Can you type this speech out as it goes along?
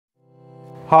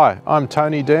Hi, I'm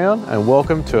Tony Dion and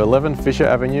welcome to 11 Fisher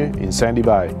Avenue in Sandy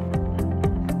Bay.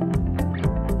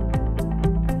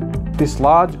 This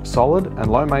large, solid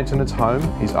and low maintenance home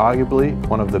is arguably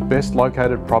one of the best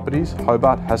located properties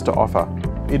Hobart has to offer.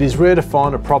 It is rare to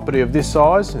find a property of this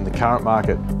size in the current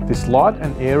market. This light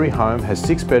and airy home has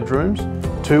 6 bedrooms,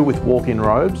 2 with walk-in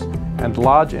robes and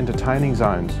large entertaining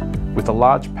zones, with a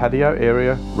large patio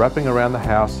area wrapping around the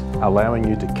house, allowing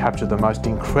you to capture the most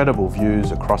incredible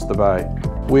views across the bay.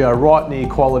 We are right near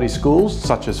quality schools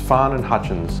such as Farn and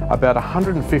Hutchins, about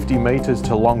 150 metres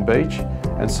to Long Beach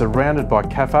and surrounded by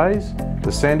cafes,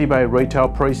 the Sandy Bay Retail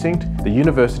Precinct, the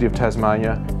University of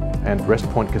Tasmania and Rest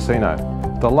Point Casino.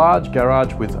 The large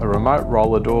garage with a remote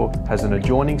roller door has an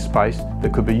adjoining space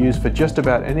that could be used for just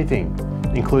about anything,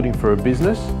 including for a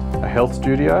business, a health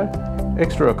studio,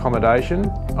 extra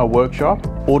accommodation, a workshop,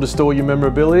 or to store your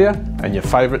memorabilia and your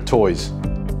favourite toys.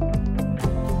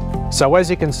 So as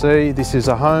you can see, this is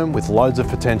a home with loads of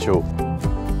potential.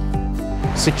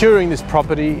 Securing this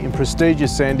property in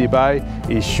prestigious Sandy Bay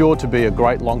is sure to be a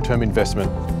great long-term investment.